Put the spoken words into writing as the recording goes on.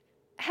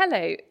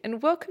Hello,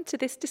 and welcome to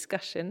this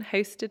discussion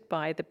hosted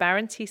by the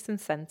Baron Thyssen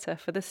Centre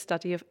for the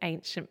Study of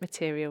Ancient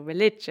Material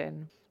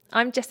Religion.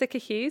 I'm Jessica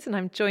Hughes, and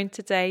I'm joined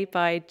today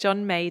by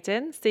John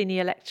Maiden,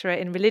 Senior Lecturer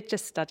in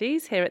Religious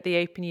Studies here at the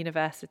Open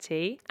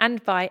University,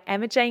 and by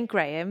Emma-Jayne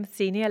Graham,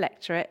 Senior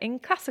Lecturer in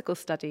Classical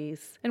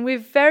Studies. And we're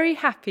very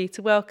happy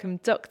to welcome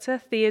Dr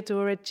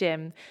Theodora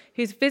Jim,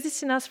 who's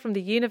visiting us from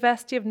the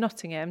University of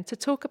Nottingham to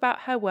talk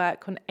about her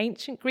work on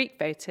ancient Greek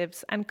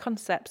votives and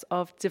concepts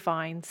of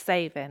divine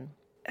saving.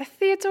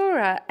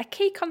 Theodora, a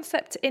key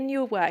concept in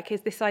your work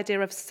is this idea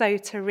of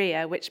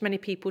soteria, which many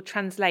people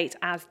translate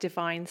as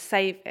divine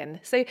saving.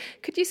 So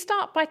could you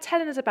start by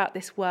telling us about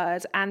this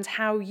word and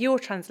how you're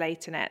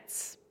translating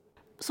it?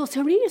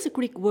 Soteria is a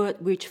Greek word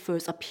which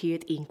first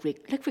appeared in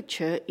Greek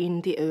literature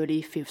in the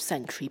early 5th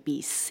century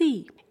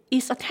BC.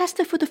 It's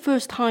attested for the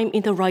first time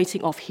in the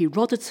writing of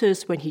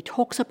Herodotus when he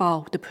talks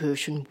about the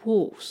Persian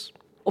Wars.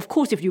 Of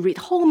course, if you read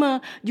Homer,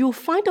 you'll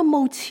find the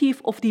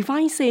motif of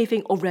divine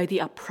saving already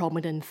a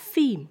prominent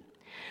theme.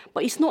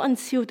 But it's not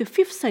until the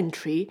 5th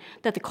century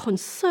that the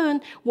concern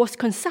was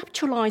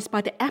conceptualized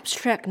by the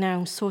abstract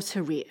noun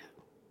soteria.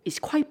 It's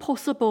quite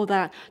possible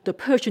that the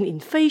Persian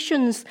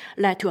invasions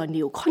led to a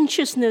new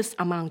consciousness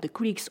among the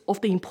Greeks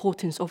of the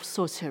importance of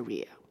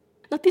soteria.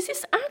 Now, this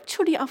is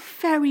actually a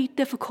very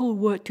difficult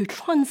word to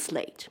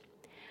translate.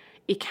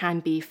 It can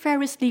be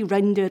variously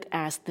rendered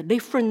as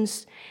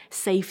deliverance,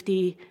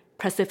 safety,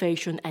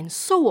 preservation, and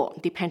so on,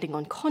 depending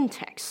on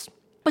context.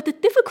 But the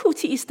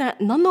difficulty is that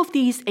none of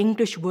these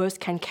English words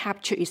can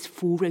capture its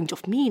full range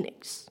of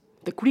meanings.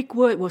 The Greek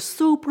word was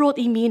so broad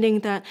in meaning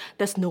that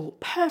there's no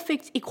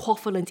perfect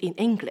equivalent in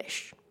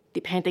English.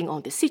 Depending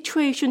on the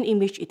situation in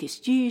which it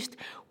is used,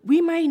 we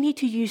might need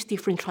to use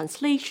different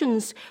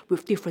translations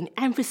with different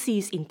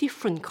emphases in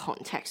different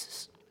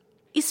contexts.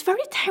 It's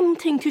very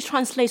tempting to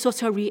translate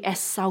soteria as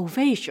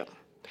salvation.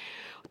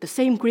 The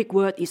same Greek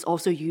word is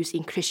also used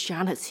in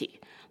Christianity,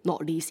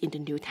 not least in the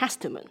New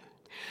Testament.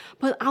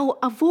 But I'll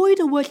avoid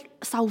the word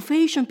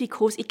salvation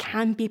because it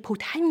can be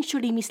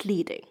potentially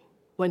misleading.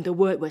 When the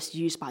word was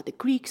used by the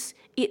Greeks,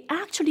 it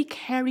actually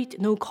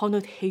carried no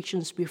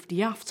connotations with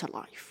the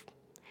afterlife.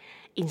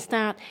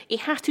 Instead,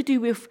 it has to do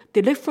with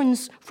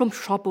deliverance from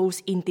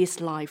troubles in this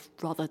life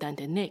rather than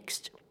the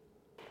next.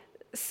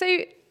 So,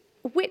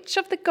 which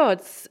of the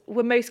gods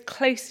were most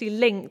closely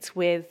linked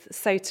with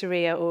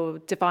soteria or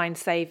divine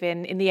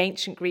saving in the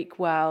ancient Greek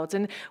world?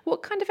 And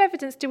what kind of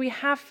evidence do we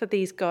have for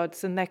these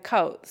gods and their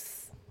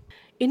cults?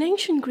 In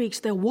ancient Greeks,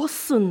 there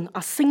wasn't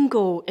a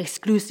single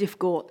exclusive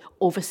god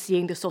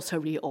overseeing the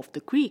soteria of the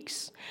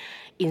Greeks.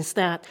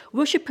 Instead,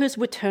 worshippers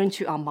would turn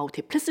to a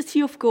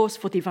multiplicity of gods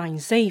for divine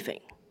saving.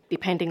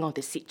 Depending on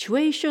the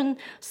situation,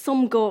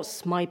 some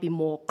gods might be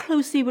more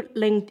closely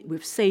linked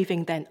with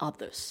saving than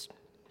others.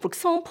 For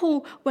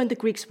example, when the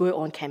Greeks were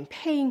on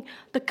campaign,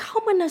 the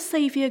commoner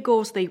savior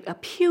gods they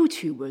appealed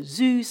to were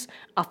Zeus,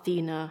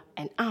 Athena,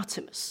 and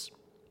Artemis.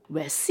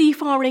 Where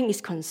seafaring is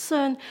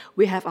concerned,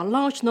 we have a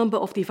large number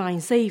of divine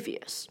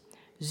saviors.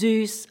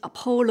 Zeus,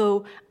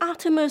 Apollo,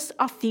 Artemis,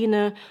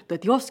 Athena, the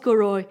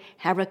Dioscoroi,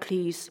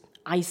 Heracles,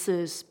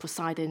 Isis,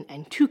 Poseidon,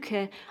 and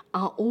Tyche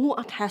are all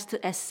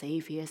attested as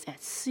saviors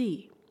at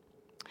sea.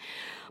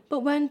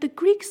 But when the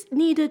Greeks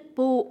needed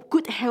both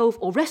good health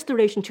or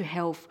restoration to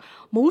health,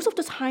 most of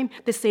the time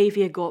the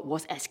savior god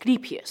was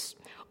Asklepeieon,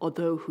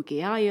 although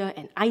Hygeia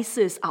and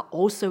Isis are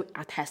also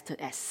attested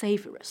as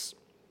saviors.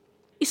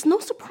 It's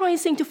not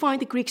surprising to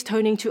find the Greeks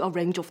turning to a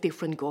range of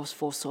different gods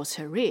for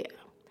soteria.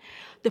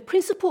 The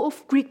principle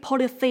of Greek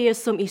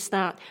polytheism is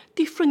that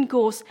different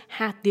gods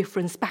had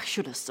different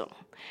specialism,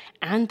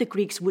 and the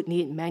Greeks would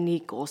need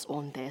many gods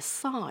on their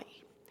side.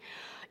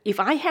 If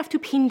I have to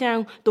pin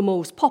down the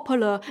most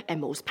popular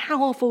and most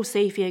powerful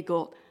savior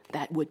god,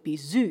 that would be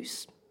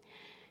Zeus.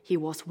 He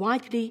was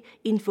widely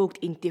invoked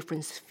in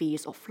different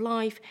spheres of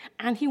life,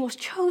 and he was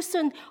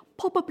chosen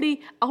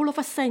probably out of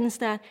a sense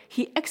that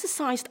he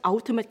exercised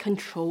ultimate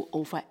control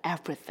over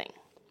everything.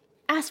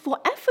 As for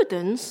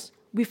evidence,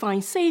 we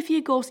find savior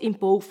gods in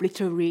both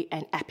literary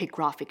and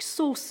epigraphic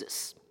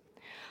sources.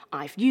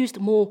 I've used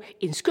more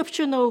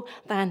inscriptional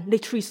than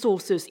literary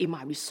sources in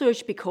my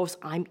research because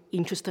I'm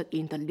interested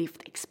in the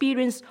lived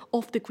experience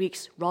of the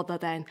Greeks rather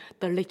than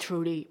the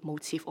literary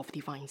motif of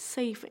divine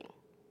saving.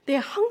 There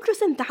are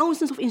hundreds and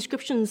thousands of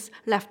inscriptions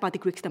left by the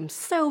Greeks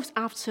themselves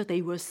after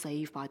they were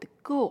saved by the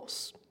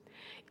gods.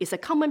 It's a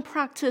common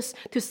practice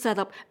to set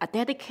up a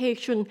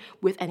dedication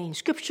with an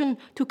inscription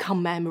to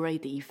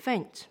commemorate the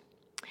event.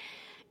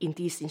 In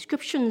these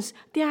inscriptions,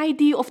 the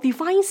idea of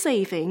divine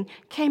saving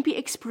can be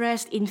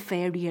expressed in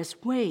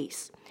various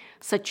ways,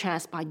 such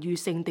as by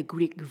using the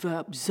Greek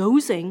verb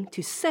zosin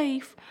to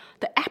save,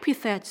 the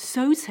epithet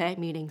soter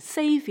meaning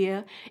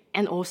savior,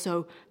 and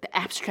also the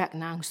abstract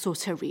noun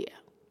soteria.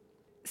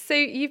 So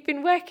you've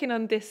been working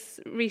on this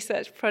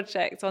research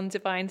project on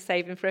divine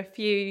saving for a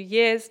few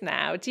years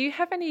now. Do you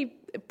have any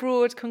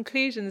broad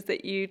conclusions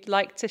that you'd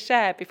like to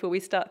share before we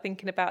start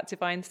thinking about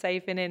divine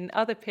saving in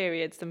other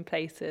periods and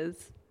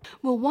places?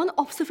 Well, one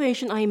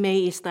observation I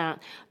made is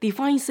that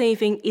divine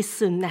saving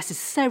isn't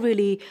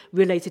necessarily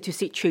related to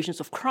situations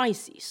of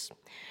crisis.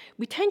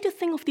 We tend to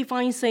think of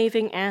divine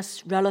saving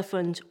as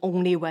relevant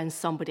only when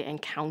somebody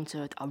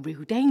encountered a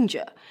real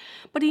danger.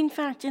 But in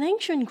fact, in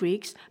ancient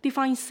Greeks,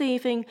 divine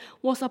saving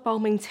was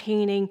about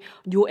maintaining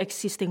your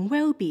existing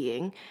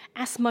well-being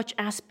as much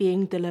as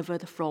being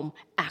delivered from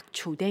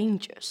actual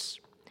dangers.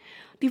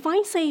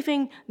 Divine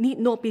saving need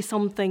not be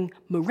something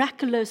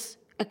miraculous,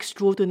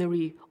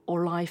 extraordinary,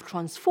 or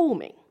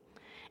life-transforming.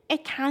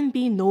 It can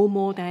be no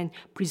more than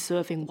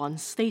preserving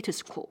one's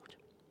status quo.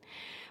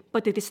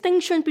 But the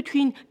distinction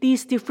between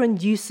these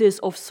different uses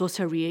of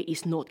soteria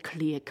is not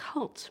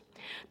clear-cut.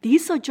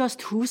 These are just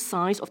two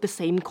sides of the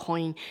same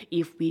coin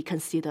if we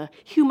consider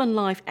human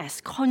life as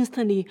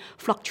constantly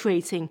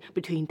fluctuating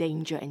between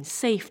danger and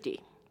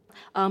safety.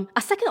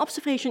 A second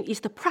observation is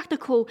the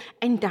practical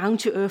and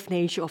down-to-earth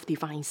nature of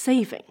divine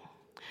saving.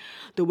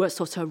 The word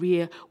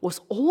soteria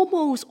was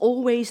almost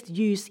always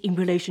used in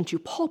relation to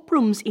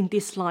problems in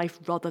this life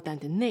rather than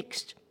the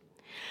next.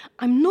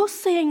 I'm not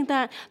saying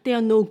that there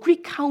are no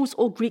Greek cults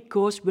or Greek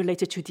gods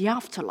related to the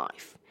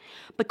afterlife,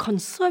 but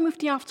concern with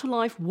the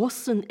afterlife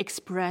wasn't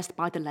expressed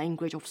by the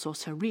language of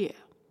soteria.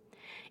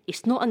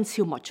 It's not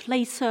until much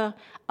later,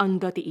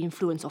 under the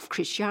influence of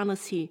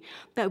Christianity,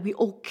 that we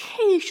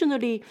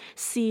occasionally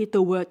see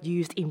the word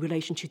used in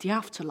relation to the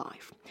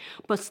afterlife.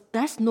 But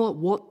that's not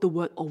what the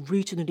word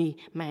originally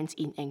meant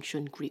in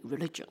ancient Greek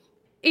religion.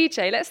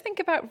 EJ, let's think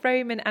about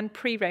Roman and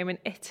pre-Roman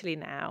Italy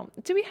now.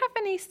 Do we have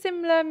any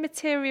similar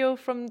material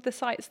from the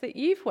sites that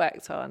you've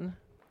worked on?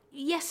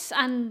 Yes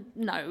and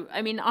no.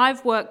 I mean,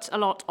 I've worked a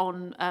lot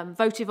on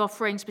votive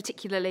offerings,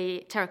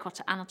 particularly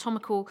terracotta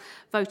anatomical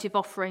votive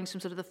offerings from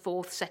sort of the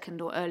 4th,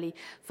 2nd or early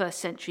 1st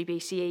century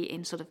BCE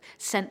in sort of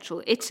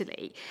central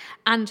Italy.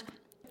 And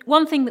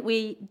one thing that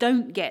we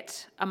don't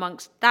get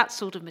amongst that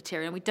sort of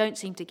material, and we don't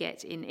seem to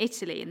get in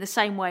Italy, in the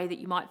same way that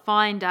you might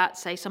find at,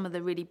 say, some of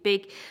the really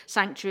big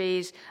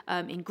sanctuaries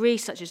in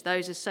Greece, such as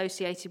those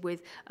associated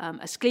with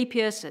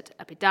Asklepeieon at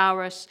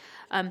Epidaurus,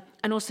 and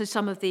also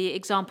some of the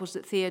examples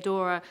that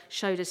Theodora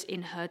showed us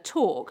in her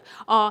talk,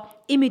 are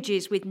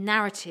images with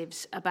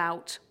narratives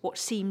about what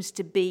seems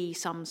to be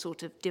some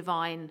sort of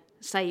divine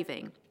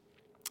saving.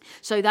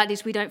 So that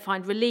is, we don't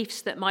find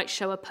reliefs that might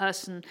show a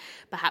person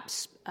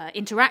perhaps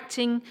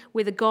interacting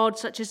with a god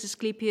such as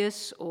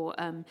Asklepios or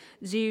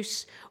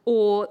Zeus,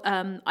 or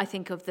I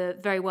think of the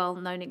very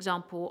well-known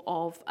example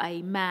of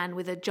a man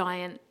with a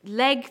giant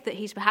leg that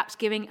he's perhaps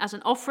giving as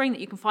an offering that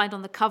you can find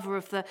on the cover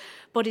of the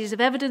Bodies of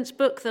Evidence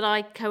book that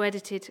I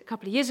co-edited a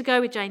couple of years ago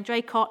with Jane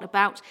Draycott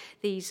about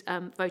these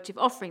votive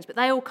offerings. But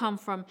they all come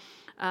from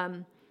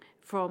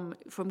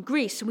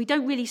Greece, and we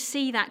don't really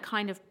see that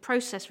kind of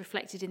process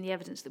reflected in the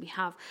evidence that we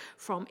have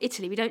from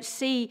Italy. We don't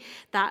see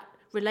that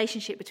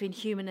relationship between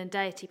human and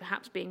deity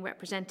perhaps being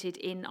represented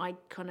in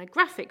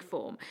iconographic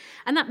form.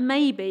 And that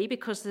may be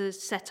because the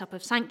setup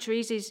of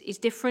sanctuaries is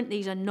different.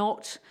 These are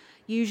not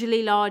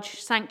usually large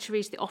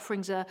sanctuaries. The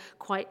offerings are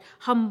quite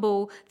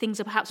humble. Things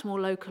are perhaps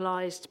more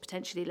localised,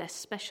 potentially less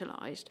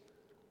specialised.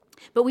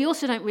 But we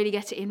also don't really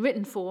get it in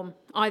written form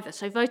either.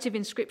 So votive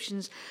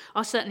inscriptions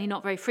are certainly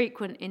not very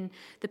frequent in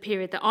the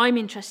period that I'm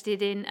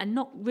interested in, and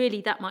not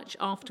really that much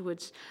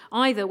afterwards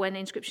either, when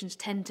inscriptions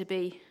tend to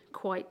be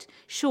quite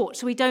short.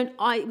 So we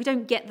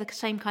don't get the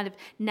same kind of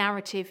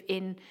narrative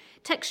in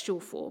textual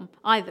form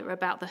either,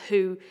 about the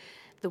who,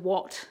 the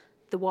what,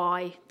 the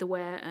why, the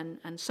where,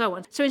 and so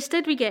on. So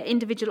instead we get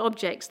individual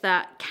objects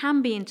that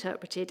can be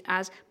interpreted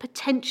as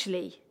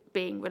potentially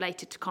being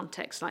related to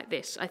context like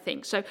this, I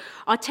think. So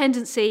our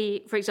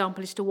tendency, for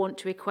example, is to want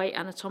to equate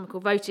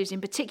anatomical votives, in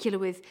particular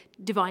with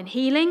divine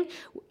healing.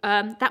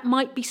 That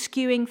might be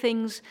skewing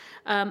things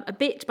a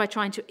bit by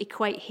trying to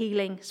equate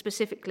healing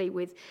specifically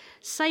with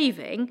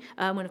saving,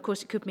 when of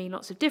course it could mean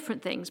lots of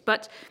different things.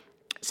 But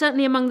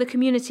certainly among the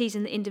communities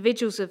and the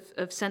individuals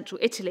of central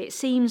Italy, it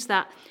seems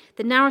that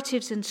the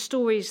narratives and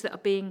stories that are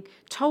being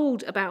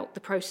told about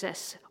the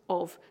process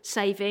of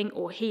saving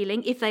or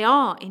healing, if they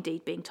are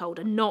indeed being told,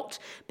 and not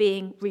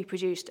being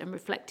reproduced and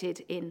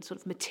reflected in sort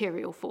of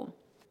material form.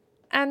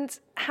 And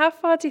how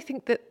far do you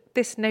think that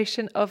this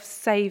notion of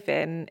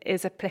saving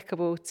is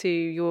applicable to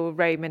your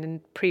Roman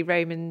and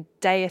pre-Roman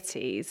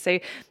deities? So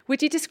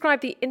would you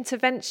describe the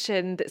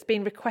intervention that's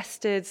being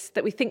requested,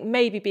 that we think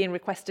may be being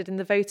requested in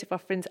the votive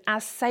offerings,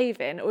 as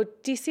saving, or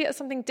do you see it as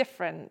something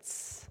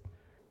different?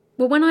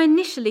 Well, when I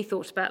initially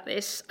thought about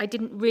this, I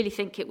didn't really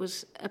think it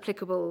was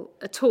applicable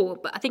at all.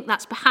 But I think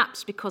that's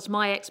perhaps because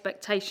my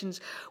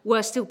expectations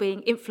were still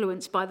being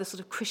influenced by the sort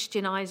of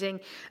Christianising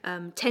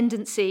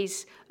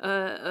tendencies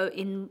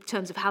in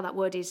terms of how that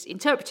word is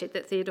interpreted,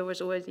 that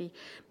Theodora's already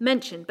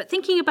mentioned. But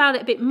thinking about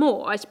it a bit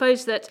more, I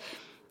suppose that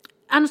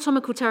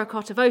anatomical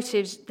terracotta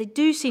votives, they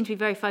do seem to be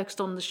very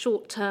focused on the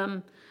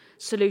short-term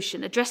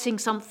solution, addressing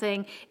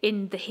something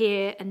in the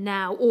here and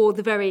now, or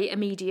the very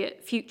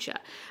immediate future.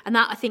 And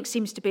that, I think,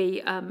 seems to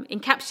be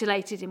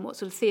encapsulated in what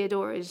sort of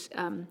Theodora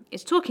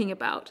is talking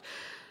about.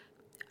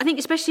 I think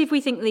especially if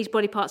we think these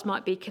body parts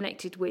might be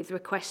connected with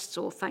requests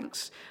or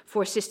thanks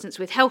for assistance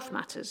with health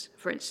matters,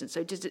 for instance,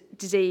 so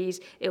disease,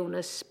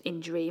 illness,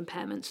 injury,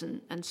 impairments,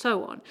 and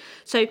so on.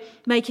 So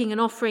making an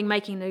offering,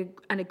 making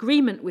an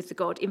agreement with the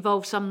god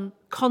involves some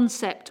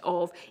concept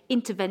of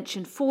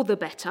intervention for the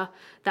better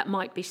that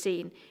might be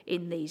seen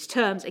in these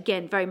terms,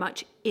 again, very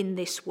much in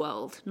this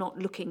world, not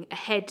looking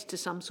ahead to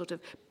some sort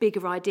of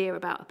bigger idea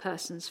about a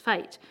person's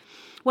fate.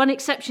 One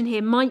exception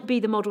here might be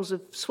the models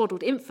of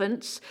swaddled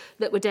infants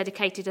that were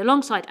dedicated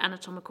alongside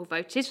anatomical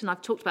votives, and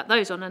I've talked about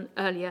those on an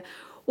earlier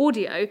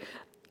audio,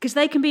 because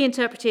they can be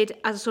interpreted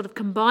as a sort of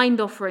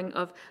combined offering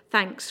of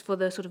thanks for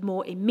the sort of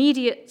more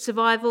immediate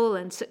survival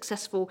and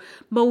successful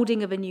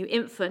moulding of a new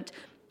infant,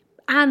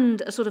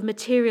 and a sort of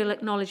material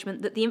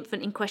acknowledgement that the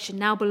infant in question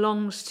now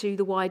belongs to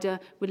the wider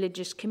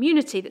religious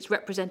community that's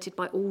represented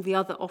by all the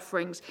other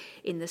offerings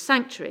in the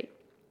sanctuary.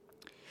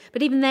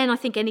 But even then, I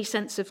think any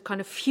sense of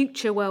kind of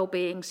future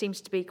well-being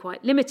seems to be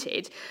quite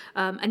limited.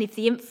 And if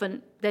the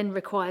infant then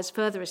requires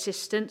further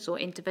assistance or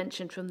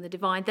intervention from the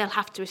divine, they'll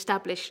have to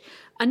establish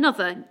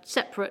another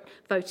separate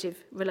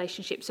votive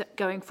relationship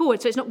going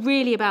forward. So it's not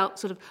really about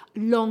sort of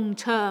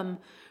long-term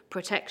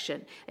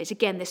protection. It's,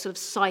 again, this sort of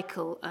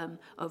cycle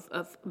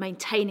of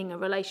maintaining a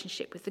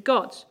relationship with the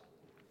gods.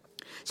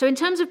 So in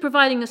terms of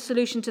providing a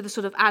solution to the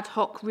sort of ad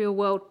hoc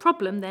real-world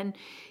problem, then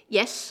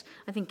yes,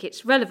 I think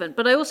it's relevant.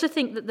 But I also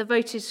think that the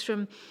votives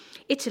from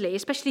Italy,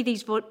 especially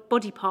these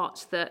body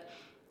parts that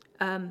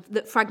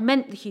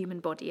fragment the human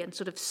body and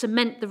sort of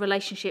cement the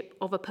relationship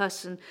of a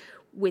person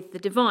with the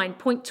divine,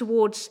 point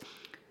towards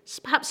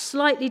perhaps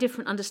slightly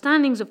different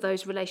understandings of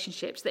those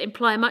relationships that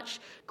imply a much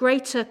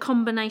greater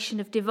combination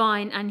of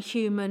divine and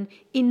human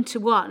into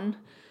one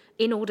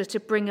in order to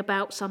bring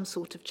about some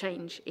sort of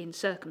change in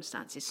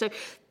circumstances. So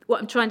what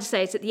I'm trying to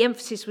say is that the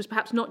emphasis was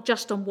perhaps not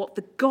just on what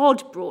the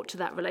god brought to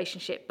that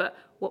relationship, but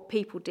what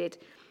people did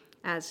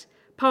as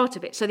part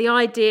of it. So the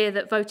idea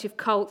that votive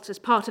cults, as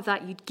part of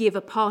that, you'd give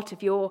a part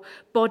of your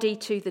body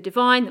to the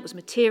divine that was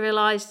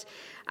materialised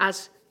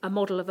as a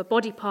model of a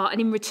body part,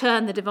 and in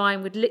return the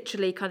divine would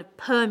literally kind of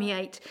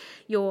permeate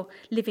your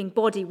living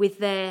body with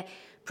their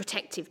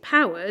protective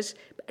powers,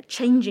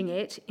 changing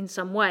it in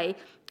some way,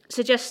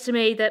 suggests to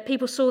me that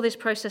people saw this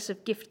process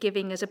of gift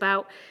giving as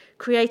about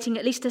creating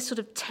at least a sort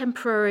of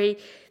temporary,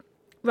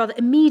 rather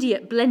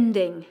immediate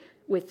blending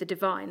with the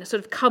divine, a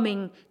sort of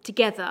coming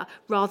together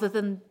rather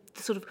than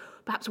the sort of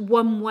perhaps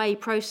one-way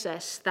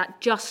process that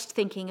just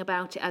thinking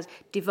about it as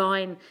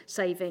divine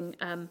saving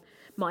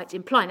might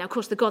imply. Now, of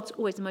course, the god's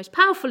always the most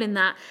powerful in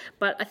that,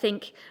 but I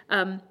think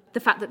the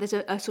fact that there's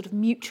a sort of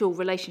mutual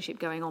relationship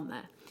going on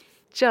there.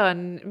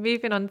 John,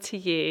 moving on to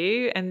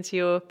you and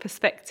your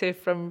perspective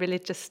from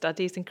religious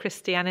studies and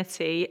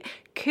Christianity,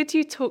 could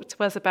you talk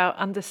to us about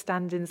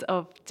understandings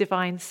of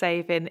divine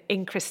saving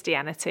in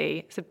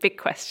Christianity? It's a big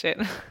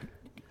question.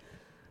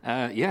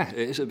 Yeah,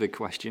 it is a big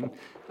question.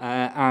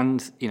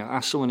 And, you know,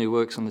 as someone who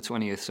works on the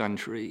 20th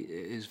century,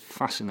 it is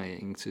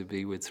fascinating to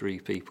be with three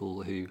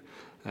people who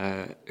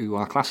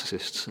are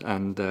classicists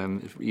and,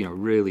 you know,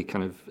 really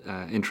kind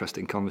of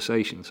interesting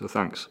conversation. So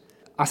thanks.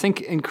 I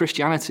think in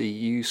Christianity,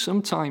 you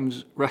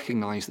sometimes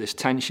recognise this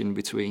tension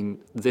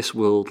between this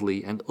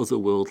worldly and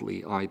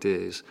otherworldly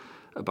ideas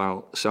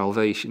about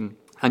salvation.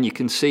 And you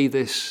can see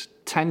this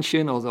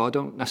tension, although I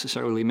don't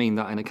necessarily mean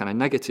that in a kind of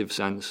negative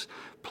sense,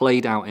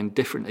 played out in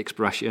different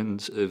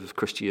expressions of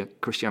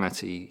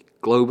Christianity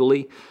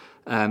globally,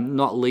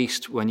 not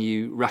least when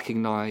you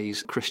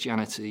recognise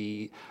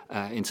Christianity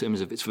in terms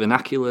of its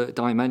vernacular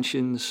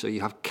dimensions. So you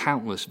have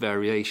countless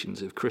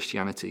variations of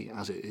Christianity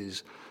as it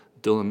is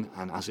done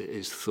and as it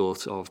is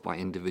thought of by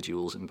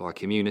individuals and by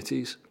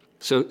communities.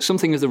 So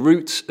something of the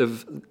roots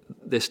of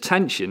this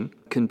tension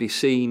can be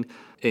seen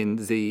in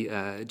the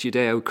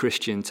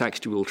Judeo-Christian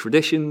textual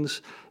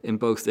traditions, in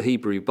both the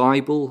Hebrew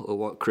Bible, or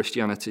what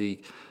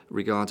Christianity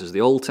regards as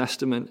the Old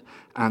Testament,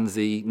 and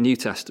the New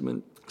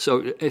Testament.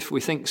 So if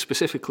we think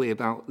specifically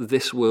about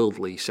this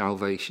worldly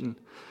salvation,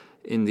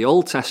 in the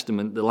Old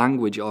Testament, the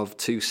language of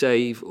to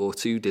save or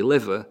to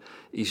deliver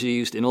is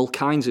used in all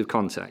kinds of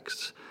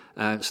contexts.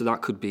 So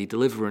that could be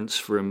deliverance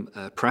from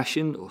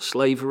oppression or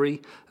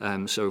slavery.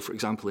 So, for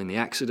example, in the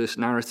Exodus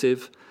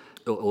narrative,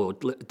 or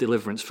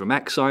deliverance from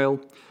exile,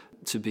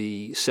 to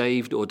be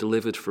saved or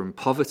delivered from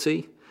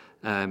poverty,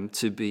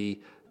 to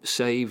be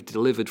saved,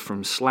 delivered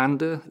from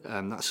slander.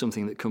 That's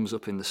something that comes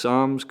up in the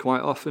Psalms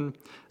quite often.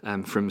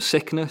 From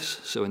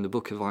sickness. So in the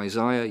book of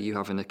Isaiah, you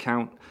have an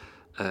account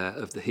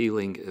of the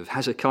healing of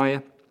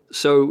Hezekiah.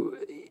 So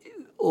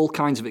all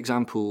kinds of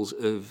examples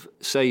of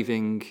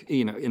saving,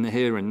 you know, in the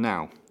here and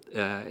now.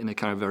 In a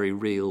kind of very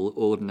real,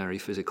 ordinary,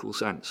 physical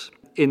sense.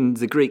 In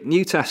the Greek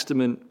New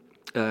Testament,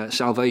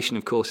 salvation,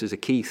 of course, is a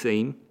key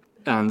theme,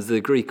 and the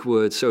Greek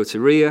word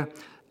soteria,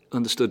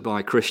 understood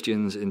by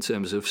Christians in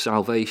terms of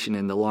salvation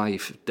in the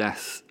life,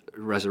 death,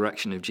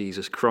 resurrection of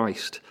Jesus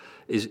Christ,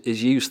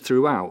 is used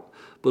throughout,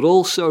 but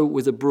also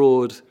with a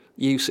broad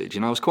usage.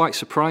 And I was quite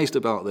surprised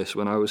about this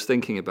when I was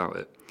thinking about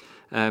it.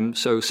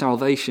 So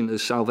salvation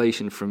is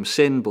salvation from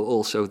sin, but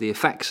also the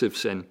effects of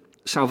sin.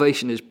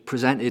 Salvation is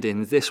presented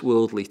in this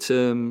worldly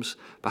terms,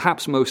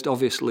 perhaps most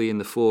obviously in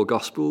the four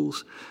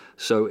Gospels.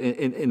 So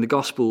in the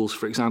Gospels,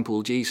 for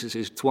example, Jesus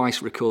is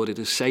twice recorded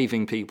as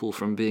saving people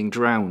from being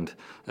drowned.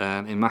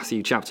 In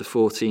Matthew chapter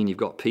 14, you've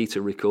got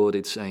Peter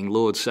recorded saying,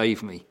 "Lord,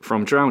 save me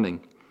from drowning."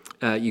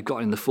 You've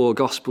got in the four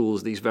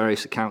Gospels these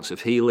various accounts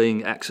of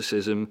healing,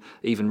 exorcism,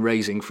 even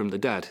raising from the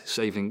dead,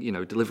 saving,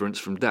 deliverance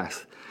from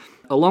death.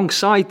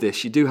 Alongside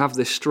this, you do have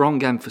this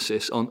strong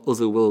emphasis on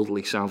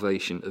otherworldly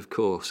salvation, of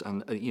course,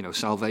 and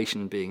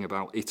salvation being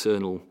about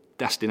eternal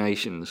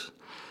destinations.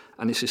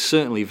 And this is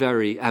certainly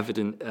very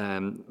evident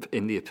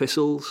in the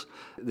epistles,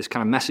 this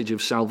kind of message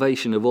of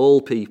salvation of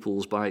all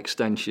peoples by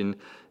extension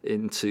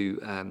into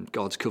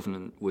God's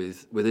covenant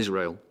with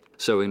Israel.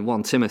 So in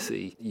 1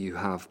 Timothy, you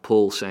have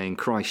Paul saying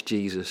Christ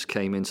Jesus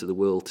came into the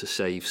world to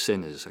save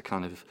sinners, a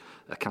kind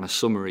of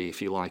summary,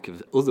 if you like,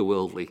 of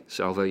otherworldly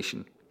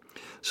salvation.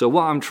 So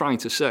what I'm trying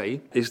to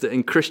say is that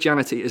in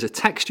Christianity as a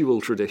textual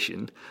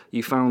tradition,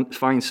 you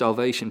find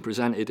salvation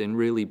presented in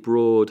really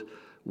broad,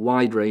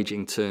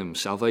 wide-ranging terms,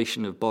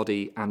 salvation of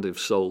body and of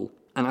soul.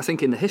 And I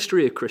think in the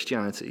history of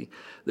Christianity,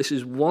 this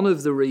is one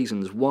of the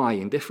reasons why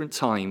in different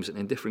times and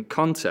in different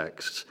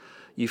contexts,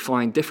 you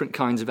find different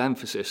kinds of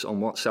emphasis on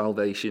what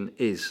salvation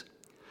is.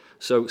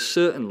 So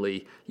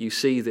certainly you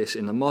see this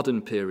in the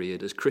modern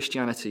period as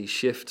Christianity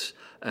shifts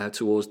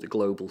towards the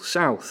global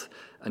south,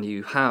 and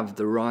you have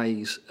the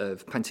rise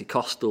of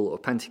Pentecostal or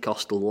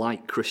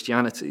Pentecostal-like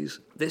Christianities.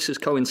 This has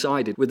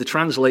coincided with the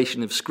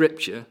translation of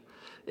Scripture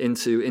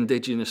into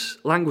indigenous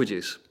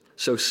languages.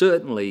 So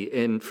certainly,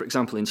 for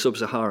example, in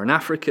sub-Saharan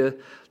Africa,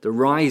 the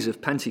rise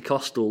of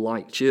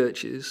Pentecostal-like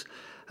churches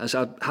has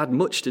had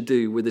much to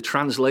do with the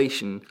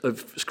translation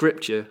of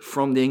Scripture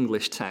from the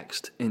English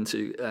text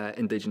into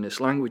indigenous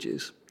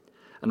languages.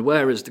 And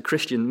whereas the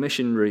Christian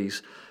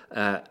missionaries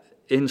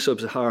in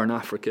sub-Saharan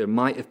Africa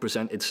might have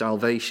presented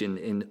salvation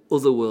in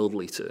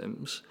otherworldly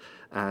terms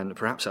and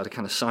perhaps had a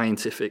kind of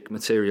scientific,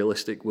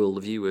 materialistic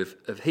worldview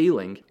of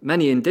healing,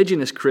 many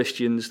indigenous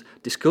Christians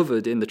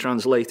discovered in the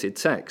translated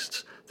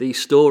texts these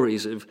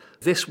stories of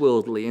this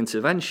worldly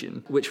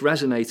intervention which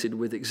resonated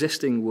with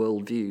existing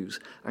worldviews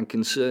and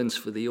concerns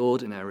for the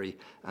ordinary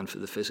and for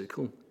the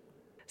physical.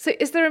 So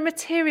is there a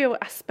material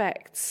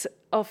aspect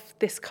of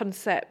this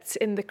concept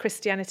in the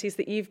Christianities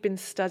that you've been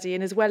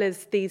studying, as well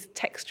as these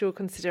textual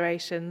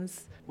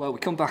considerations? Well, we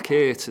come back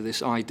here to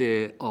this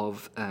idea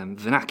of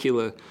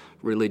vernacular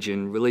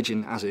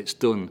religion as it's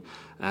done,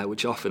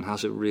 which often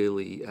has a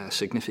really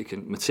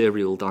significant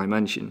material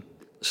dimension.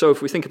 So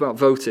if we think about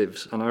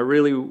votives, and I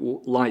really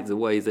like the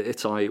way that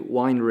Itai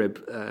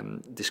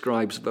Weinrib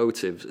describes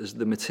votives as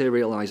the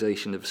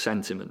materialization of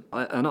sentiment.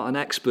 I'm not an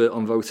expert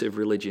on votive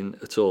religion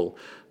at all,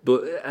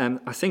 but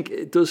I think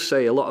it does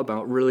say a lot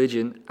about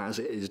religion as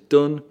it is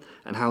done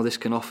and how this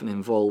can often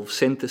involve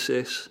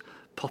synthesis,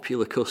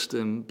 popular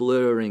custom,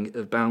 blurring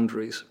of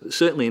boundaries.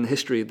 Certainly in the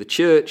history of the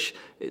church,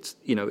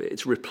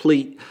 it's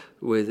replete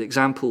with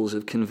examples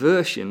of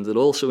conversion that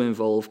also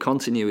involve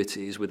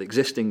continuities with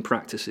existing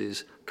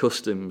practices,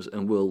 customs,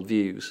 and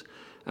worldviews.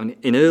 And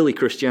in early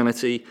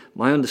Christianity,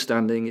 my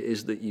understanding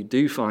is that you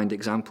do find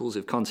examples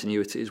of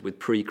continuities with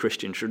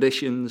pre-Christian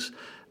traditions.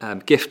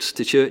 Gifts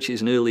to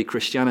churches in early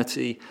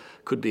Christianity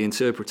could be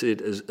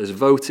interpreted as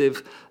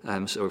votive.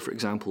 So, for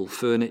example,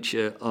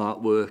 furniture,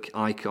 artwork,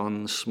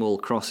 icons, small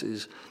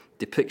crosses,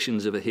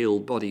 depictions of a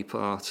healed body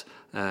part.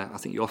 I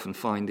think you often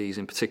find these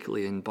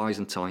particularly in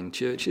Byzantine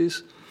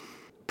churches.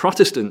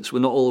 Protestants were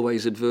not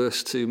always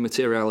adverse to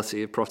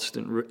materiality of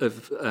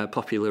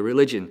popular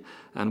religion,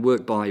 and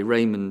work by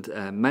Raymond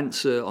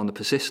Mentzer on the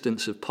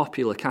persistence of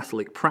popular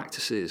Catholic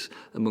practices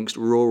amongst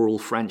rural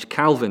French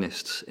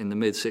Calvinists in the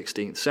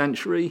mid-16th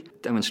century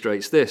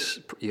demonstrates this.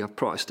 You have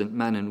Protestant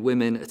men and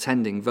women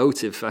attending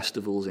votive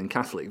festivals in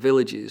Catholic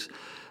villages,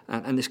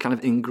 and this kind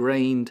of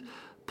ingrained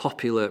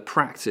popular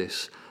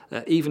practice,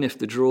 even if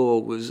the draw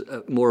was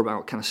more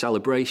about kind of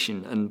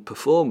celebration and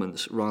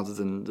performance rather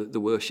than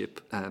the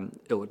worship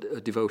or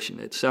devotion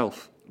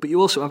itself. But you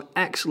also have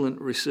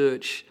excellent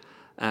research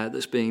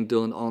that's being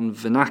done on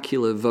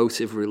vernacular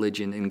votive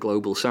religion in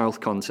global south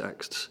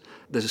contexts.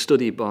 There's a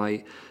study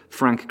by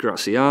Frank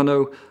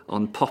Graziano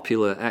on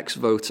popular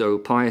ex-voto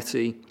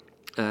piety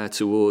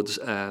towards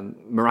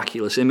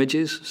miraculous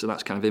images. So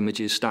that's kind of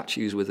images,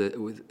 statues with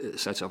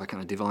said to have a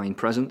kind of divine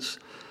presence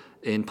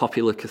in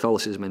popular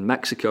Catholicism in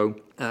Mexico.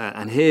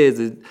 And here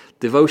the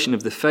devotion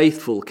of the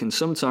faithful can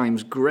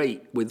sometimes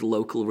grate with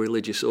local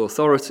religious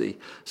authority.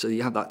 So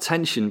you have that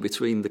tension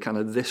between the kind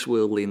of this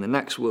worldly and the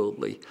next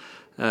worldly.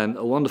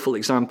 A wonderful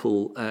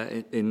example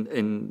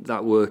in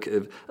that work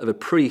of a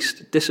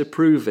priest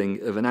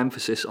disapproving of an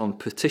emphasis on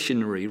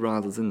petitionary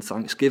rather than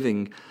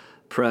thanksgiving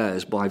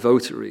prayers by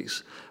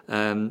votaries,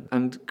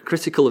 and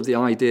critical of the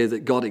idea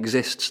that God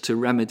exists to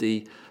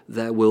remedy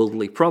their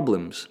worldly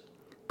problems.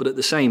 But at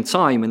the same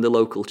time, in the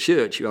local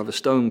church, you have a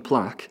stone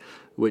plaque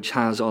which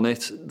has on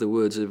it the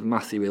words of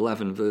Matthew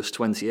 11, verse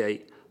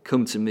 28,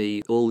 "Come to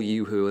me, all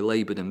you who are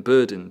laboured and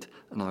burdened,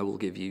 and I will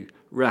give you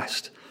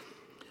rest."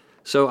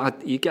 So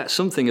you get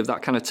something of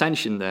that kind of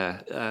tension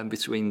there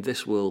between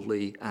this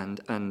worldly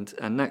and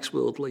next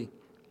worldly.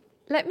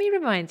 Let me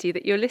remind you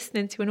that you're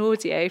listening to an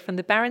audio from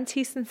the Baron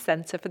Thyssen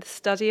Centre for the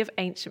Study of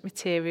Ancient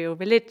Material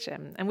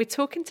Religion, and we're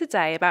talking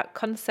today about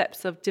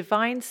concepts of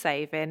divine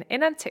saving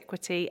in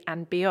antiquity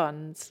and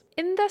beyond.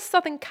 In the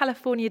Southern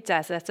California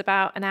desert,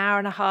 about an hour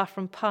and a half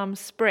from Palm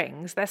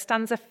Springs, there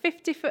stands a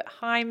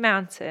 50-foot-high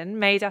mountain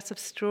made out of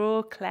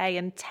straw, clay,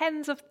 and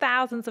tens of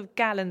thousands of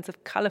gallons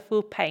of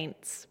colourful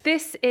paints.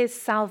 This is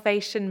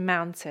Salvation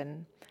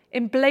Mountain.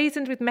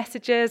 Emblazoned with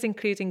messages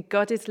including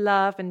God is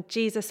love and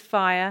Jesus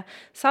fire,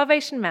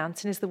 Salvation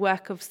Mountain is the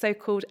work of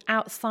so-called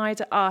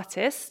outsider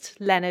artist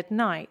Leonard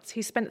Knight,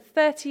 who spent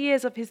 30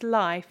 years of his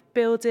life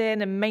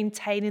building and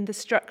maintaining the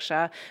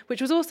structure,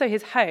 which was also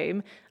his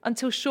home,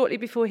 until shortly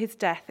before his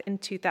death in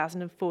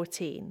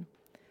 2014.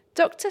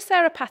 Dr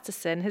Sara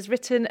Patterson has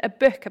written a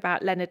book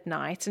about Leonard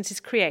Knight and his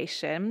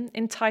creation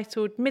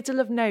entitled Middle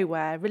of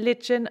Nowhere,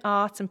 Religion,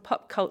 Art and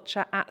Pop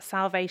Culture at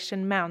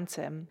Salvation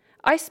Mountain.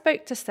 I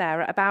spoke to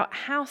Sara about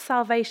how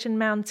Salvation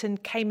Mountain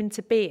came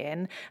into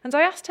being, and I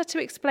asked her to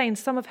explain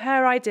some of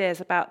her ideas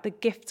about the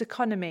gift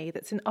economy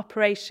that's in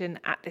operation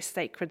at this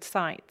sacred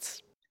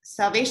site.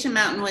 Salvation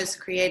Mountain was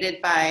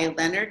created by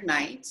Leonard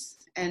Knight,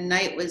 and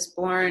Knight was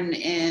born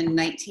in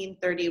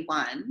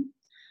 1931.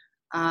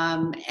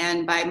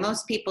 And by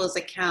most people's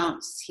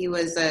accounts, he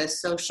was a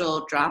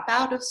social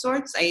dropout of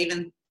sorts. I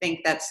even think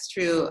that's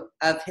true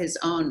of his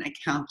own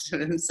account of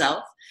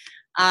himself.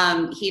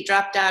 He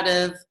dropped out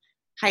of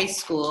high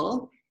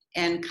school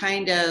and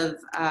kind of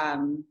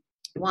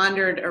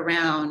wandered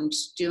around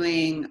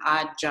doing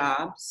odd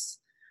jobs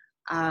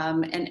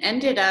and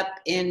ended up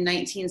in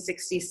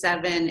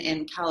 1967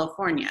 in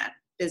California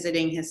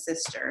visiting his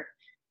sister.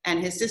 And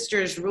his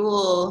sister's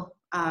rule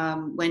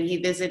when he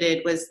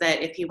visited was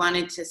that if he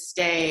wanted to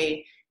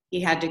stay, he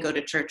had to go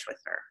to church with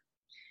her.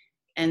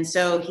 And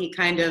so he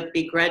kind of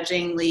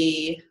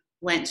begrudgingly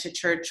went to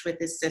church with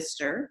his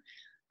sister.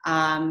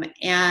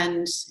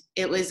 And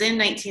it was in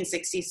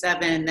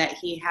 1967 that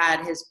he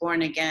had his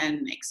born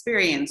again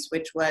experience,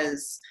 which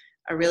was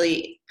a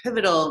really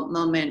pivotal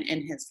moment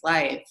in his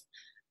life.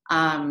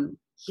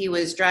 He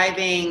was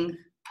driving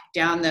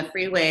down the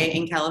freeway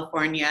in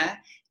California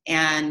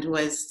and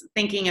was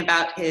thinking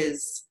about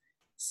his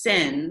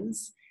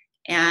sins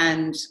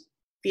and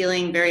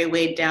feeling very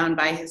weighed down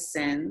by his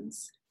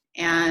sins.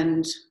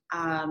 And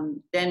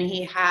then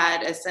he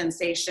had a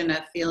sensation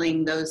of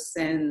feeling those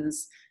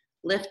sins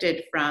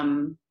lifted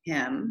from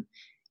him.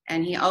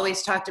 And he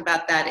always talked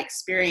about that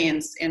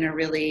experience in a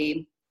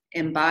really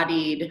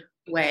embodied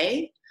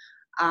way,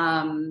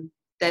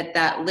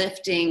 that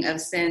lifting of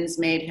sins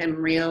made him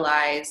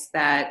realize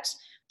that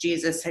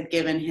Jesus had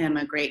given him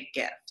a great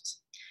gift.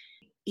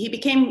 He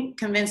became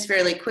convinced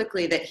fairly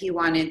quickly that he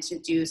wanted to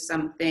do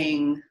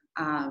something,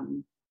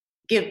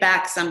 give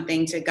back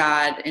something to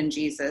God and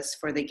Jesus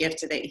for the gift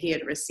that he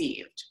had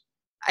received.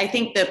 I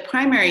think the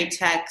primary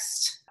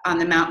text on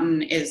the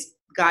mountain is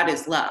God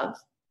is love.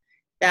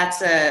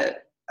 That's a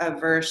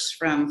verse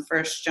from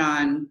 1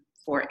 John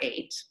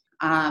 4:8.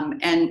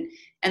 And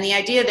the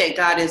idea that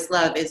God is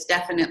love is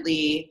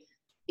definitely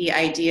the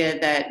idea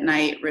that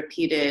Knight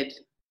repeated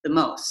the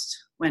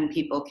most when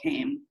people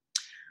came.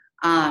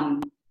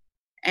 And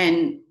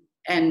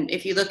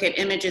if you look at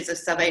images of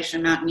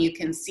Salvation Mountain, you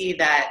can see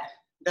that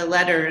the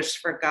letters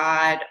for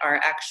God are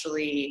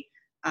actually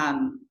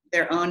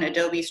their own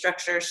Adobe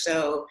structure,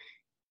 so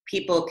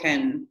people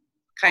can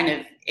kind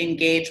of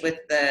engage with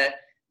the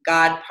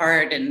God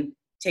part and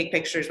take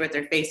pictures with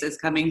their faces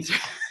coming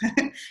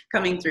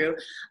through.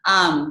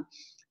 And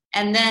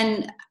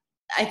then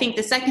I think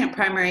the second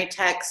primary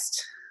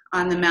text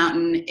on the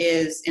mountain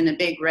is in a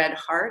big red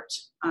heart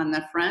on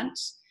the front.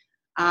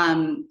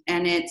 And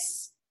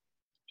it's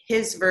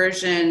his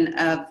version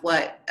of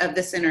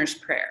the sinner's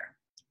prayer.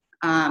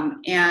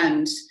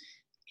 And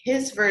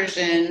his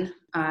version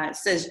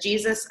says,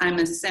 Jesus, I'm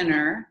a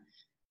sinner.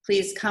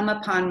 Please come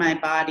upon my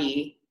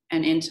body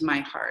and into my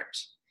heart.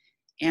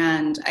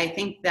 And I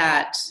think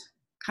that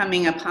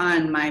coming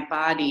upon my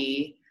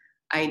body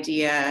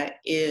idea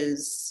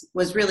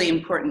was really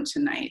important to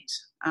Knight,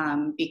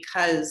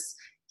 because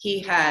he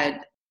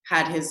had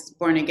his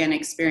born again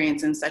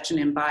experience in such an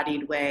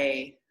embodied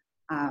way.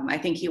 I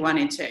think he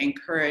wanted to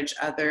encourage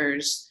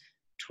others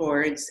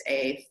towards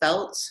a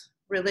felt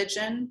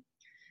religion.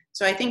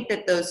 So I think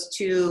that those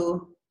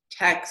two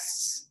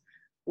texts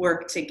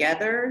work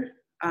together.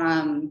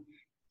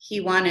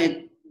 He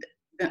wanted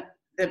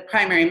the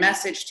primary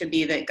message to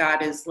be that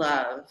God is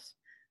love,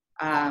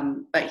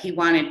 but he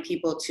wanted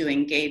people to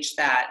engage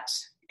that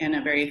in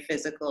a very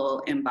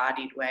physical,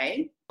 embodied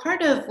way.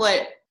 Part of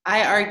what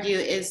I argue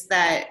is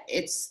that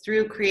it's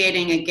through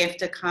creating a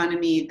gift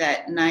economy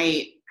that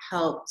Knight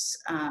helped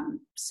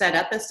set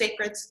up a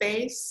sacred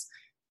space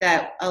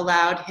that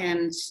allowed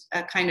him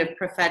a kind of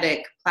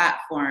prophetic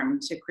platform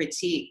to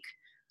critique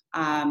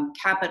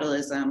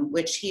capitalism,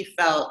 which he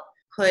felt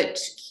put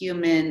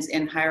humans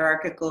in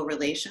hierarchical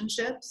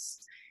relationships.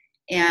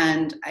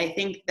 And I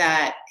think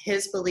that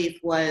his belief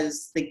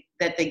was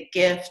that the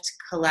gift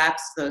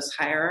collapsed those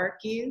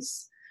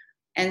hierarchies.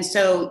 And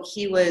so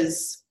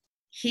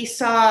he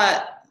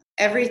saw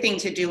everything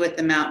to do with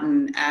the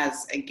mountain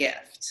as a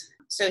gift.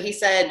 So he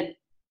said,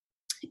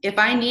 if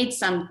I need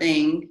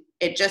something,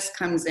 it just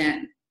comes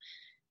in.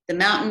 The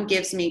mountain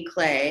gives me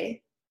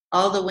clay.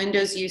 All the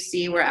windows you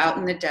see were out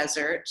in the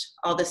desert.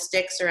 All the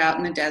sticks are out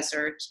in the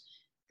desert.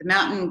 The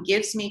mountain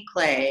gives me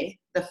clay.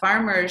 The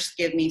farmers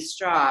give me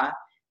straw,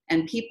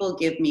 and people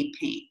give me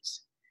paint.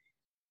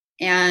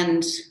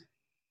 And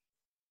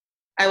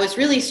I was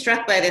really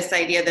struck by this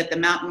idea that the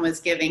mountain was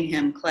giving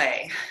him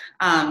clay.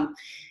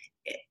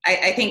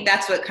 I think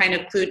that's what kind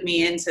of clued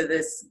me into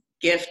this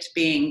gift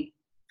being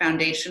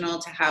foundational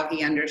to how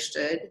he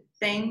understood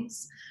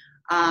things.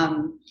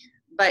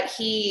 But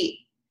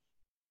he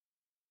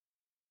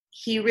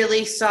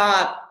really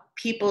saw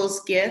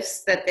people's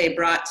gifts that they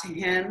brought to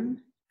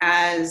him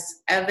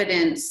as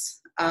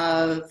evidence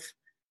of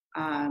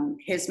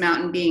his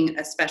mountain being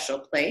a special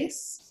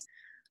place.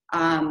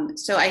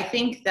 So I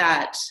think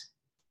that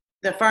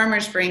the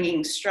farmers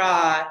bringing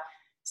straw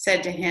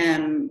said to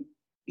him,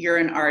 you're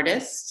an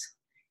artist,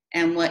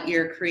 and what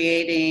you're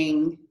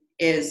creating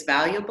is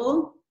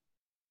valuable.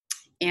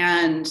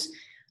 And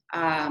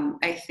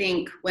I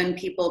think when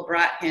people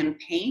brought him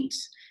paint,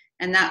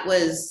 and that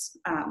was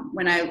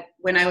when I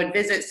would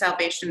visit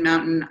Salvation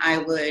Mountain, I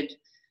would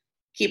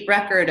keep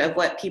record of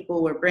what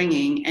people were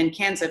bringing, and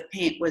cans of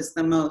paint was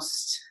the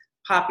most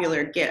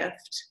popular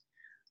gift.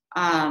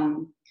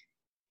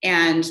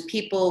 And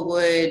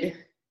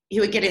he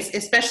would get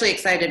especially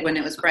excited when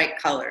it was bright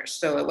colors.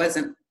 So it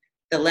wasn't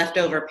the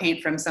leftover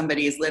paint from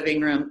somebody's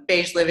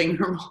beige living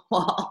room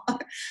wall.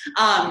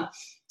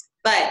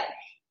 But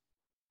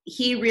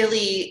he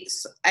really,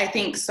 I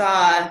think,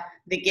 saw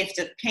the gift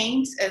of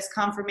paint as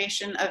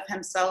confirmation of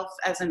himself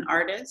as an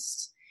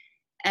artist.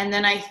 And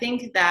then I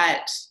think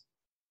that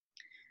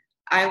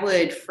I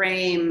would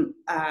frame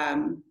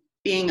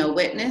being a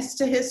witness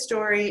to his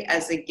story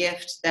as a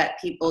gift that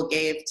people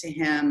gave to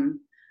him,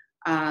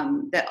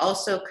 that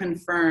also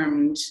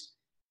confirmed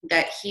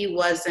that he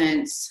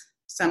wasn't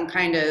some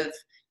kind of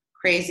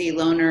crazy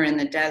loner in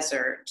the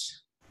desert.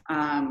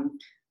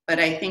 But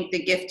I think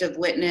the gift of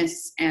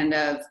witness and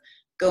of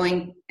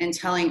going and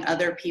telling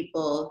other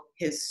people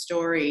his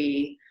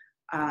story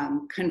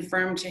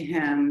confirmed to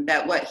him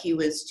that what he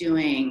was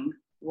doing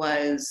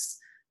was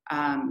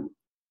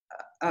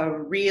a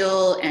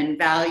real and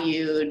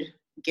valued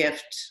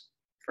gift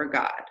for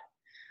God.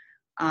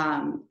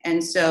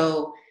 And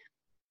so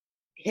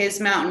his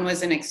mountain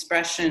was an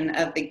expression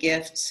of the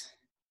gift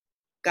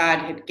God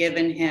had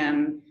given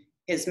him.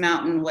 His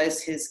mountain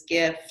was his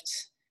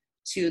gift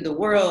to the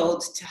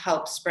world to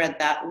help spread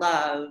that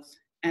love.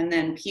 And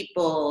then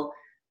people,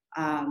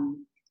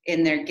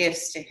 in their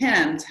gifts to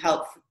him to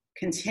help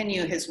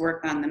continue his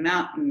work on the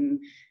mountain,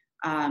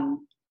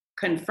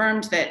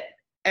 confirmed that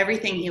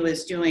everything he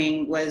was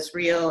doing was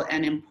real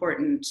and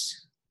important,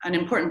 an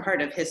important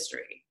part of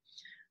history.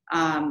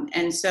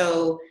 And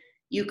so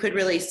you could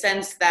really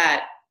sense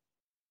that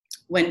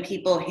when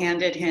people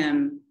handed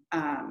him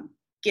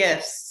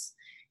gifts,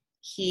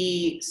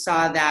 he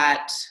saw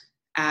that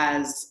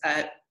as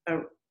a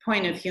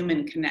point of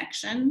human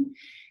connection.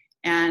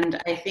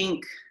 And I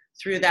think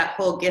through that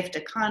whole gift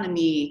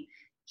economy,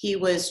 he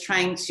was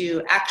trying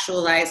to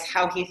actualize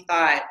how he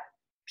thought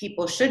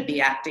people should be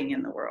acting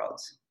in the world.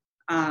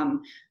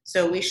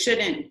 So we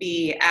shouldn't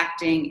be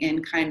acting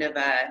in kind of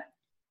a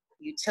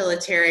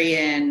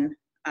utilitarian,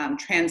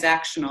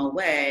 transactional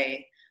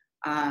way,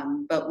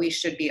 but we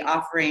should be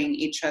offering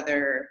each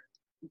other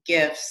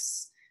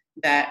gifts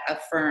that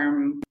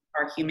affirm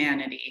our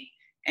humanity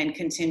and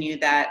continue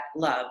that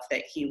love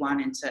that he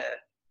wanted to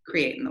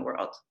create in the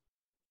world.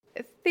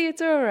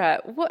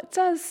 Theodora, what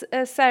does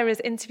Sarah's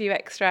interview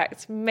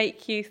extract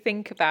make you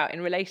think about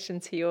in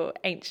relation to your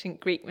ancient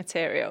Greek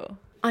material?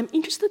 I'm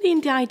interested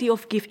in the idea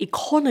of gift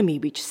economy,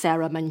 which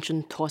Sarah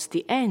mentioned towards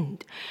the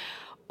end.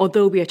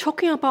 Although we are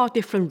talking about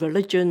different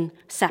religion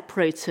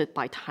separated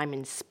by time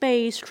and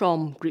space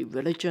from Greek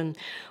religion,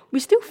 we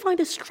still find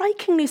a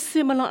strikingly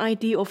similar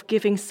idea of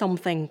giving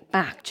something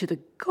back to the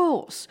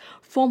gods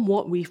from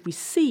what we've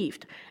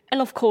received.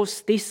 And of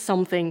course, this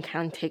something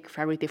can take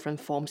very different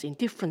forms in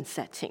different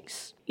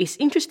settings. It's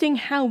interesting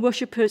how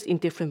worshippers in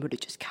different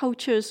religious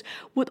cultures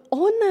would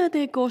honor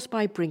their gods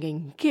by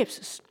bringing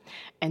gifts.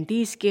 And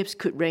these gifts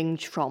could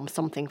range from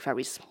something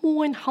very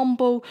small and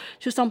humble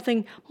to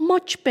something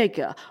much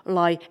bigger,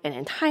 like an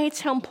entire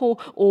temple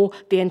or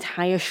the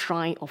entire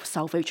shrine of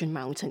Salvation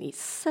Mountain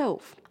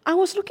itself. I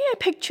was looking at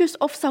pictures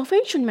of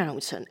Salvation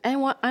Mountain,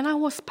 and I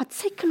was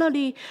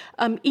particularly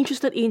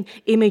interested in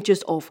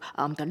images of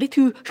the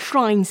little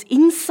shrines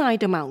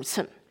inside the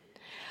mountain.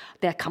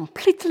 They're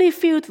completely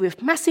filled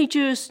with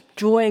messages,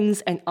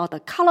 drawings, and other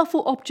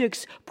colorful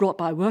objects brought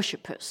by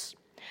worshippers.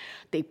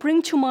 They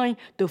bring to mind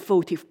the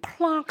votive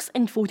plaques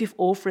and votive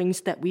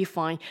offerings that we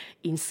find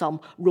in some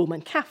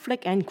Roman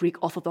Catholic and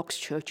Greek Orthodox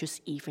churches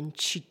even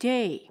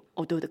today.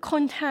 Although the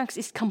context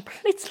is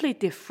completely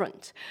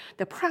different,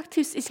 the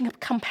practice is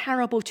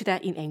comparable to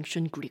that in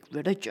ancient Greek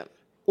religion.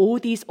 All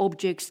these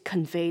objects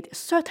conveyed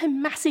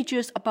certain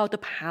messages about the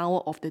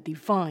power of the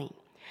divine.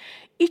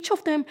 Each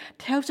of them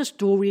tells a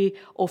story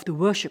of the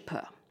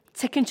worshipper.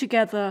 Taken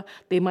together,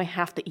 they might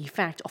have the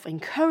effect of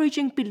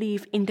encouraging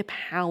belief in the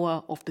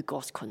power of the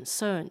gods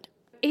concerned.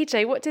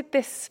 EJ, what did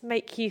this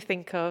make you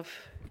think of?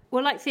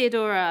 Well, like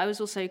Theodora, I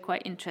was also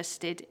quite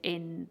interested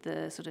in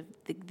the sort of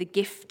the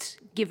gift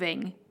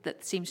giving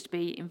that seems to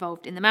be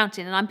involved in the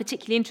mountain. And I'm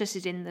particularly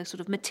interested in the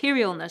sort of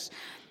materialness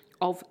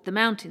of the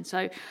mountain.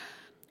 So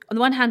on the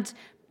one hand,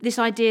 this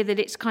idea that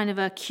it's kind of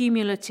a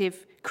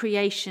cumulative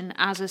creation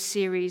as a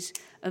series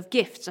of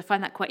gifts, I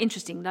find that quite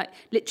interesting. Like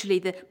literally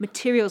the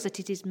materials that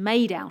it is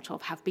made out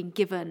of have been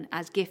given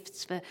as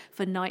gifts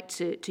for Night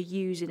to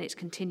use in its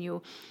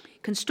continual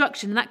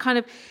construction. And that kind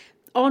of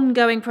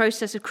ongoing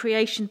process of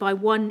creation by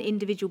one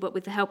individual but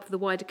with the help of the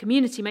wider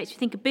community makes me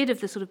think a bit of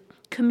the sort of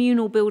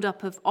communal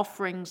build-up of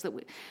offerings that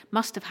we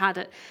must have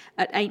had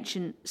at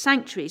ancient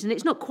sanctuaries. And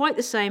it's not quite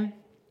the same,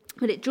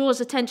 but it draws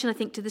attention, I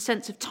think, to the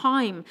sense of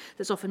time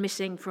that's often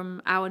missing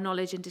from our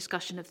knowledge and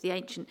discussion of the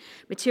ancient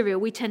material.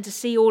 We tend to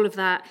see all of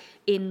that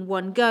in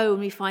one go, and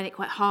we find it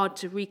quite hard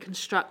to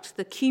reconstruct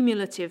the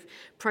cumulative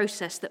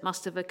process that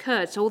must have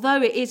occurred. So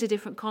although it is a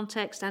different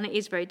context and it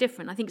is very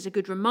different, I think it's a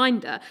good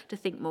reminder to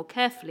think more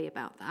carefully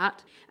about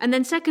that. And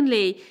then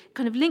secondly,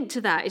 kind of linked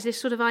to that is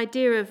this sort of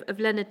idea of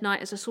Leonard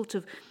Knight as a sort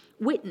of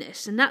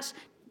witness, and that's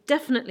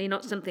definitely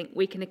not something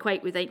we can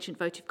equate with ancient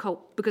votive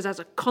cult, because as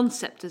a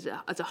concept, as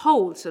a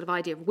whole, the sort of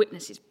idea of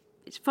witness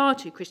is far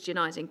too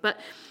Christianizing. But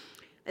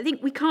I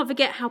think we can't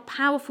forget how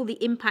powerful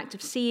the impact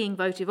of seeing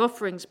votive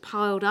offerings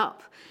piled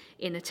up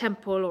in a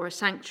temple or a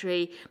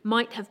sanctuary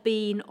might have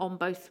been on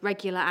both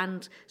regular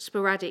and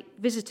sporadic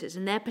visitors,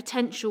 and their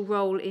potential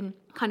role in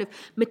kind of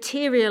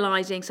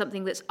materializing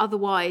something that's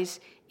otherwise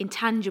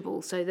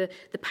intangible, so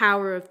the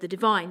power of the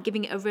divine,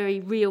 giving it a very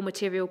real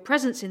material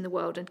presence in the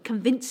world and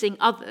convincing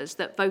others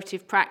that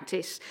votive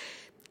practice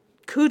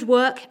could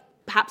work,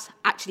 perhaps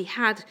actually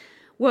had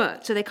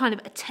worked. So they kind of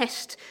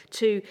attest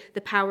to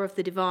the power of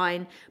the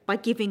divine by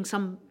giving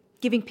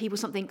people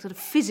something sort of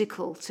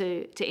physical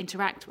to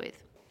interact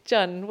with.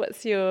 John,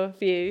 what's your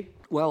view?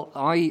 Well,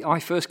 I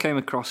first came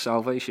across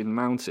Salvation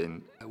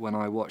Mountain when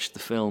I watched the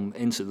film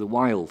Into the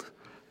Wild,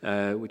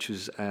 which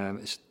was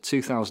it's a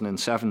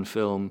 2007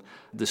 film,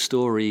 the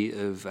story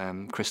of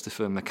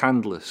Christopher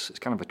McCandless. It's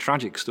kind of a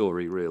tragic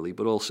story, really,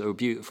 but also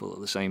beautiful at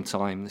the same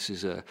time. This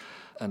is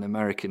an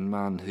American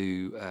man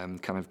who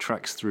kind of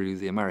treks through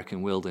the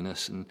American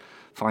wilderness and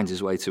finds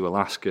his way to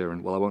Alaska.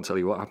 And, well, I won't tell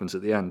you what happens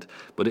at the end.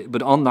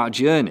 But on that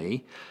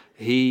journey,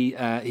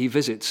 he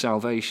visits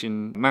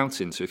Salvation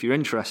Mountain. So if you're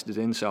interested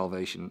in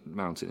Salvation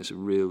Mountain,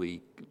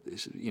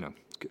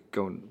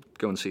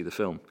 go and see the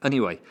film.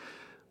 Anyway,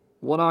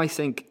 what I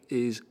think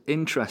is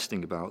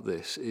interesting about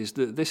this is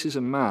that this is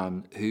a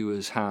man who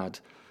has had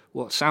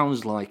what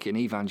sounds like an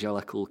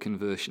evangelical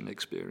conversion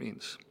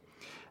experience.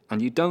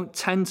 And you don't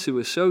tend to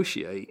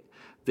associate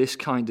this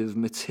kind of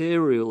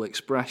material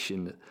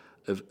expression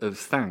of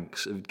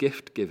thanks, of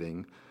gift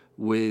giving,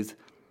 with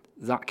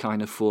that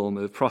kind of form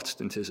of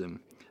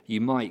Protestantism. You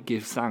might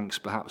give thanks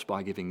perhaps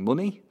by giving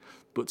money,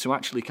 but to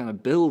actually kind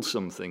of build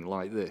something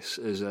like this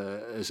as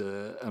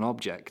an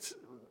object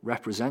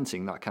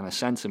representing that kind of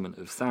sentiment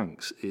of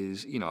thanks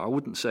is, I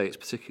wouldn't say it's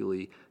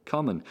particularly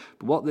common.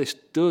 But what this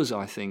does,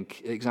 I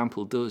think,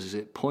 example does, is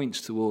it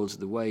points towards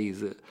the way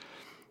that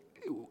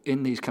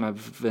in these kind of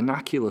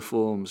vernacular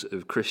forms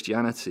of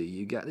Christianity,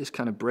 you get this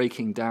kind of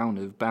breaking down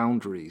of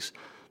boundaries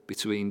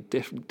between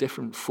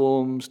different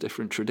forms,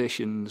 different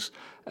traditions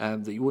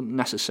that you wouldn't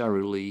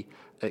necessarily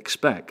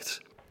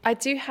expect. I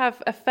do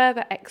have a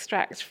further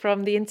extract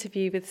from the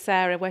interview with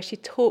Sarah where she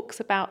talks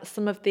about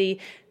some of the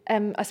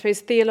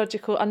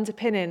theological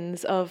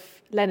underpinnings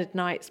of Leonard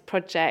Knight's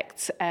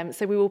project.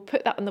 So we will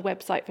put that on the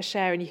website for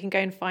share, and you can go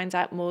and find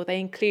out more. They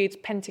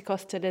include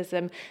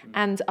Pentecostalism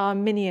and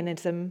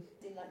Arminianism.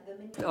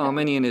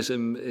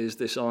 Arminianism is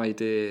this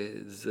idea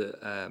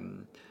that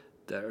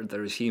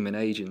there is human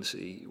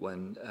agency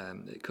when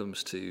it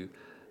comes to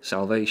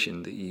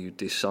salvation, that you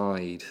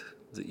decide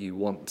that you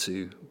want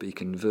to be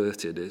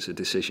converted. It's a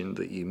decision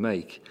that you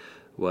make.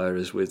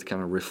 Whereas with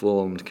kind of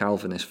Reformed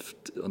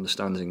Calvinist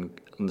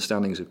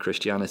understandings of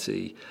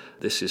Christianity,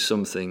 this is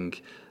something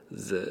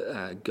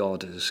that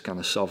God has kind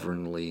of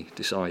sovereignly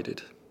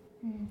decided.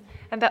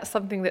 And that's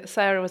something that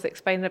Sarah was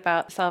explaining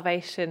about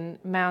Salvation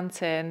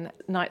Mountain,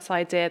 Knight's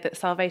idea that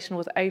salvation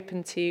was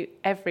open to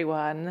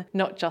everyone,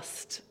 not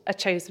just a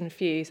chosen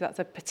few. So that's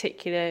a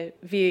particular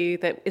view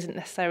that isn't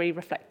necessarily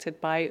reflected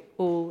by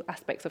all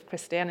aspects of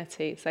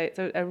Christianity. So it's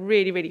a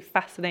really, really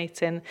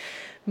fascinating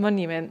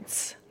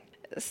monument.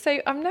 So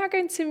I'm now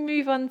going to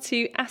move on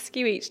to ask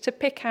you each to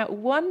pick out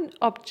one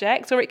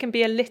object, or it can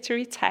be a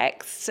literary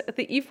text,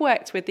 that you've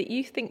worked with that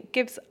you think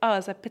gives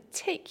us a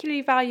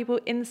particularly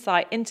valuable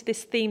insight into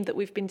this theme that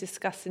we've been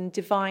discussing,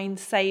 divine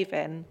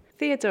saving.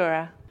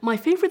 Theodora. My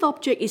favourite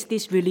object is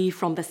this relief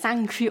from the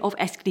sanctuary of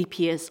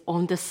Asklepeieon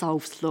on the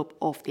south slope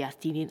of the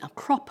Athenian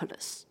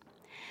Acropolis.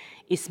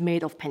 It's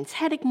made of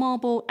pentatonic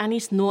marble and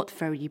is not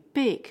very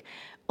big,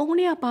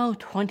 only about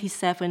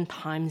 27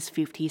 times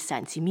 50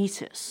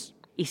 centimeters.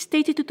 It's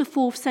dated to the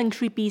 4th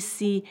century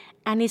BC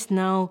and is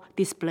now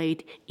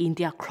displayed in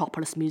the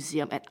Acropolis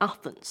Museum at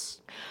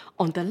Athens.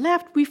 On the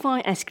left, we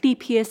find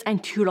Asklepeieon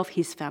and 2 of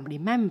his family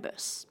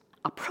members.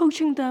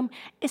 Approaching them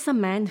is a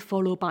man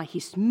followed by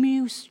his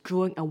muse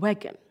drawing a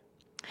wagon.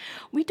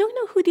 We don't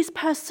know who this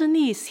person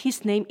is.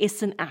 His name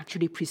isn't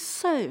actually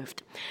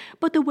preserved,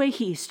 but the way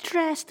he is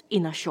dressed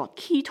in a short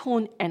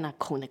chiton and a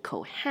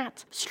conical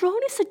hat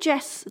strongly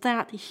suggests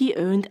that he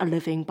earned a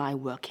living by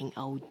working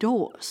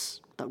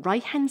outdoors. The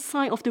right-hand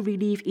side of the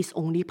relief is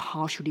only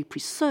partially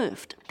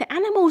preserved. The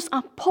animals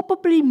are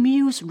probably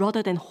mules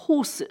rather than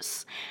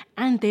horses,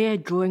 and they are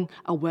drawing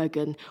a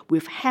wagon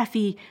with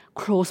heavy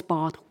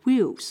crossbarred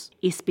wheels.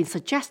 It's been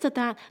suggested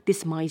that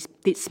this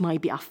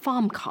might be a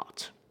farm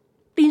cart.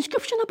 The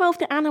inscription above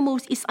the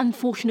animals is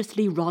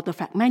unfortunately rather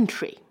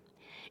fragmentary.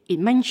 It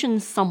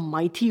mentions some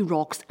mighty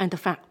rocks and the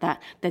fact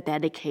that the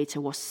dedicator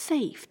was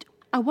saved.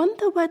 I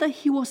wonder whether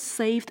he was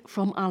saved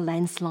from a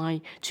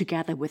landslide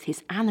together with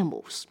his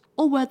animals,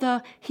 or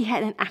whether he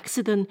had an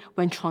accident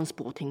when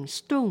transporting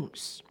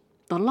stones.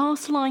 The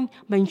last line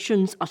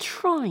mentions a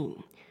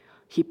shrine.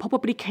 He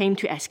probably came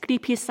to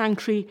Asklepieion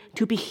sanctuary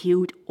to be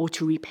healed or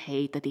to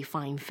repay the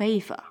divine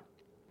favor.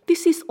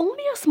 This is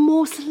only a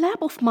small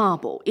slab of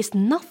marble. It's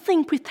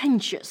nothing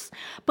pretentious,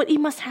 but it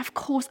must have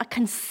cost a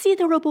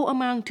considerable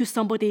amount to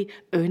somebody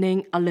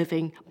earning a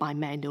living by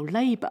manual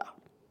labor.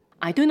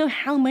 I don't know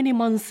how many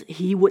months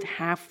he would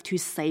have to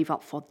save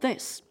up for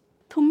this.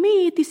 To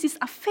me, this is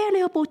a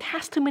valuable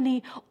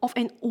testimony of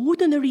an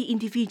ordinary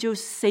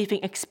individual's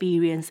saving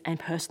experience and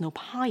personal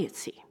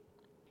piety.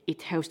 It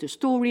tells the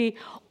story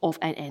of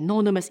an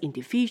anonymous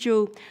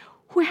individual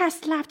who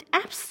has left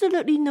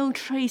absolutely no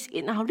trace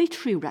in our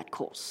literary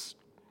records.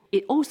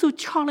 It also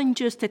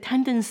challenges the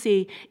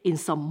tendency in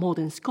some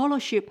modern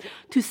scholarship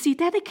to see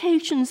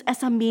dedications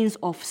as a means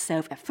of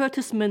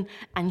self-advertisement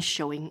and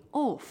showing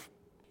off.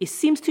 It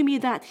seems to me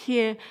that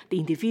here the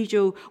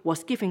individual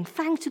was giving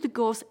thanks to the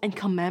gods and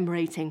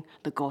commemorating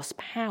the gods'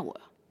 power.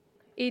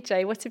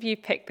 EJ, what have you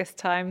picked this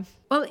time?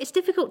 Well, it's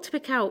difficult to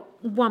pick out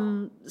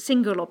one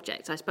single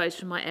object, I suppose,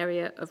 from my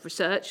area of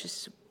research,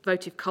 this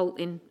votive cult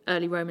in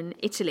early Roman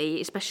Italy,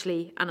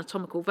 especially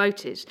anatomical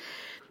votives.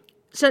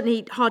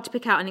 Certainly hard to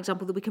pick out an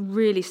example that we can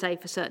really say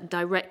for certain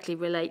directly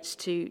relates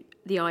to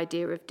the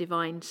idea of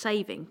divine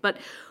saving. But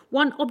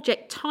one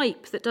object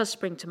type that does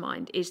spring to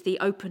mind is the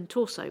open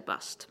torso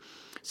bust.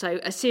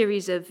 So a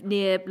series of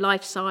near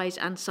life-size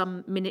and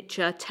some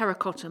miniature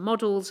terracotta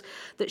models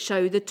that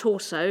show the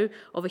torso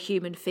of a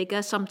human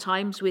figure,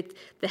 sometimes with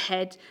the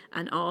head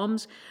and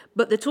arms.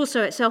 But the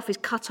torso itself is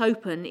cut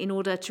open in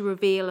order to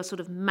reveal a sort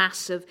of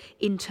mass of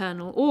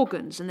internal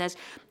organs. And there's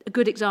a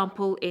good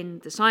example in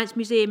the Science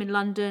Museum in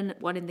London,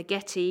 one in the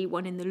Getty,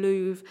 one in the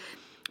Louvre.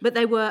 But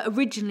they were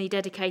originally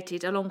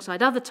dedicated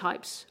alongside other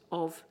types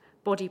of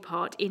body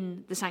part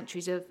in the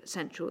sanctuaries of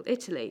central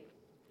Italy.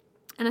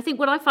 And I think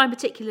what I find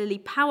particularly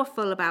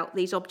powerful about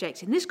these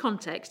objects in this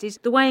context is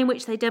the way in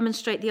which they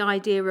demonstrate the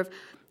idea of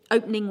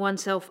opening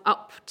oneself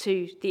up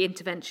to the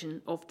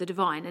intervention of the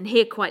divine, and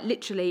here quite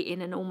literally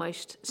in an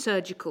almost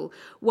surgical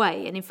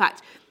way. And in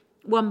fact,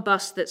 one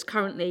bust that's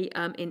currently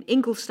in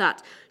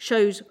Ingolstadt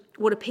shows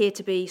what appear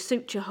to be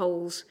suture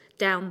holes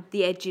down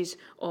the edges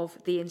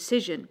of the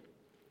incision.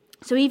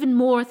 So even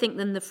more, I think,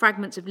 than the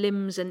fragments of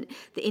limbs and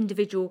the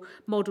individual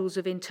models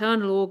of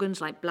internal organs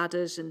like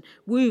bladders and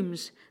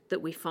wombs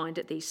that we find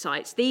at these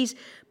sites, these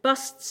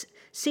busts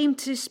seem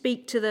to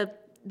speak to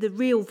the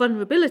real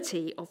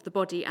vulnerability of the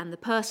body and the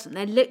person.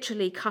 They're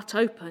literally cut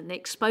open,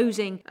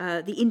 exposing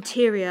the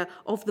interior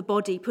of the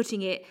body,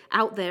 putting it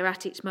out there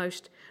at its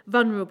most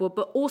vulnerable,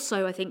 but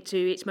also, I think,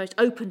 to its most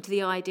open to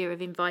the idea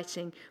of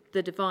inviting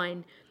the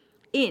divine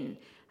in.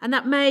 And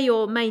that may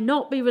or may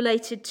not be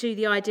related to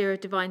the idea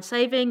of divine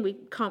saving. We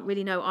can't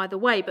really know either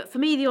way. But for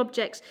me, the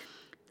objects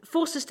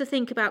force us to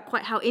think about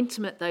quite how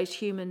intimate those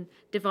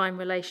human-divine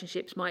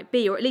relationships might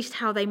be, or at least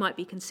how they might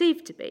be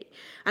conceived to be.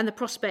 And the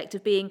prospect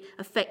of being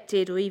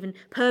affected or even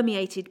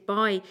permeated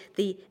by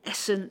the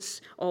essence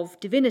of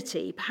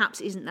divinity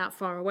perhaps isn't that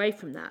far away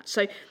from that.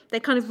 So they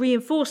kind of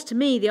reinforce to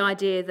me the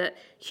idea that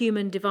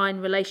human-divine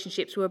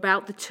relationships were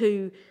about the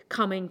two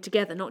coming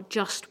together, not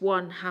just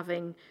one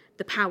having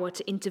the power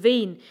to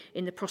intervene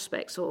in the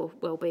prospects or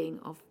well-being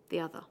of the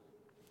other.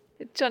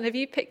 John, have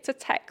you picked a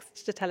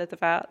text to tell us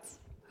about?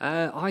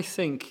 I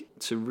think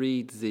to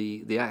read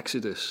the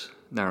Exodus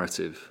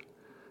narrative,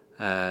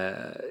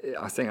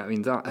 I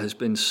mean that has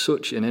been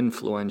such an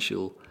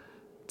influential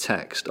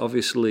text.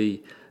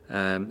 Obviously,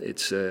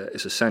 it's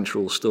a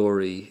central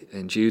story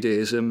in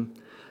Judaism,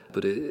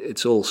 but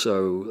it's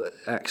also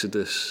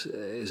Exodus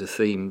is a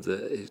theme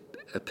that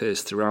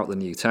appears throughout the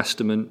New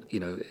Testament. You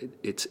know,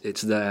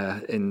 it's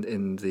there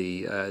in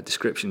the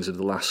descriptions of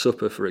the Last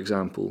Supper, for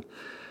example.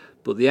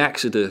 But the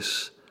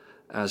Exodus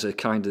as a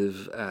kind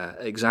of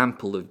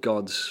example of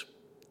God's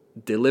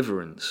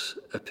deliverance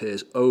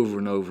appears over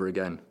and over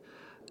again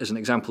as an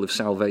example of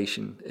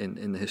salvation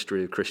in the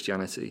history of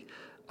Christianity.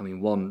 I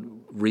mean,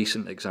 one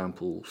recent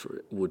example for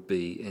it would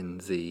be in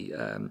the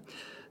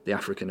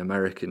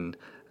African-American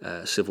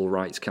civil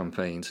rights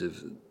campaigns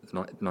of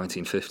the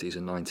 1950s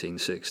and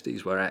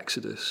 1960s, where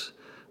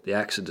the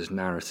Exodus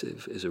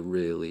narrative is a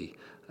really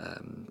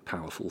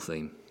powerful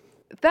theme.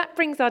 That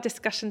brings our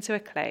discussion to a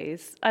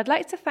close. I'd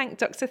like to thank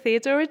Dr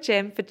Theodora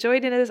Jim for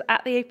joining us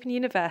at the Open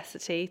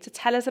University to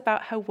tell us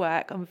about her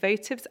work on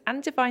votives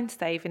and divine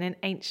saving in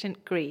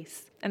ancient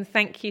Greece. And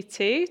thank you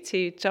too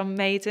to John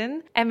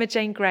Maiden,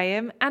 Emma-Jayne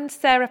Graham and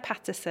Sara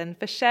Patterson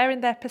for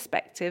sharing their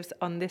perspectives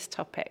on this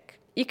topic.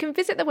 You can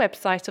visit the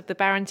website of the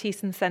Baron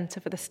Thyssen Centre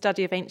for the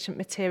Study of Ancient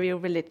Material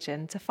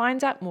Religion to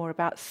find out more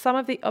about some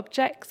of the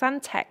objects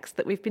and texts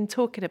that we've been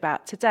talking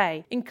about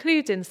today,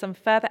 including some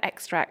further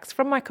extracts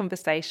from my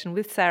conversation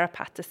with Sara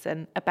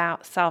Patterson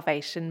about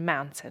Salvation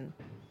Mountain.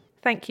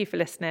 Thank you for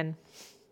listening.